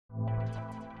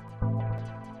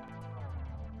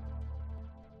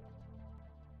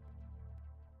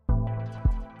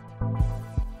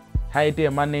How you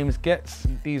doing? My name's Ghetts.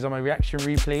 These are my reaction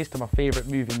replays to my favourite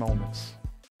movie moments.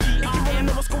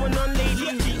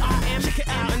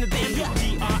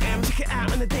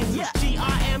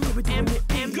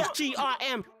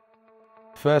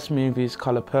 First movie is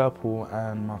Colour Purple,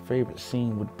 and my favourite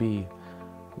scene would be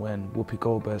when Whoopi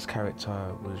Goldberg's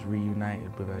character was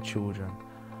reunited with her children.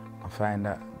 I find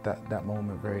that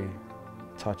moment very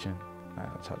touching.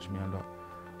 That touched me a lot.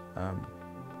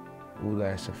 Although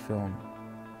it's a film,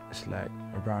 it's like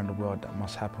around the world that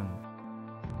must happen.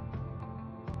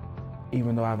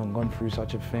 Even though I haven't gone through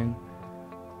such a thing,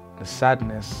 the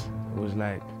sadness, it was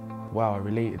like, wow, I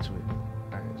related to it.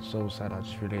 Like, it's so sad, I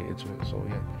just related to it. So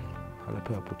yeah, Colour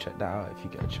Purple, check that out if you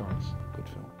get a chance. Good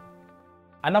film.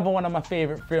 Another one of my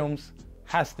favourite films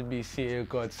has to be City of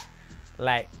Gods.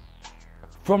 Like,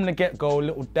 from the get-go,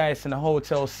 little dice in the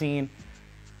hotel scene,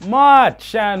 mad,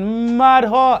 shine mad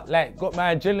hot. Like, got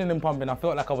my adrenaline pumping. I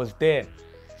felt like I was there.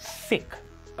 Sick.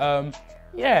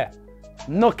 Yeah,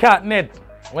 Knockout Ned.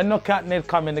 When Knockout Ned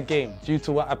come in the game, due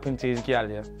to what happened to his gal,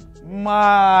 yeah,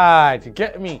 mad, you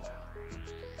get me?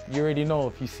 You already know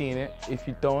if you've seen it. If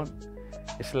you don't,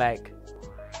 it's like,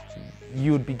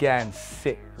 you would be getting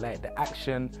sick. Like, the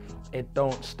action, it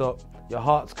don't stop. Your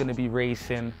heart's gonna be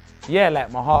racing. Yeah,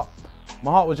 like my heart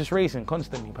was just racing,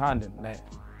 constantly pounding. Like,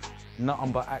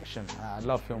 nothing but action. I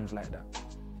love films like that.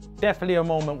 Definitely a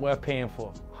moment worth paying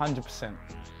for, 100%.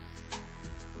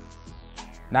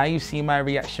 Now you see my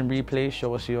reaction replay,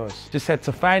 show us yours. Just head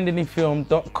to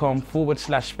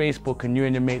findanyfilm.com/Facebook and you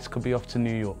and your mates could be off to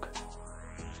New York.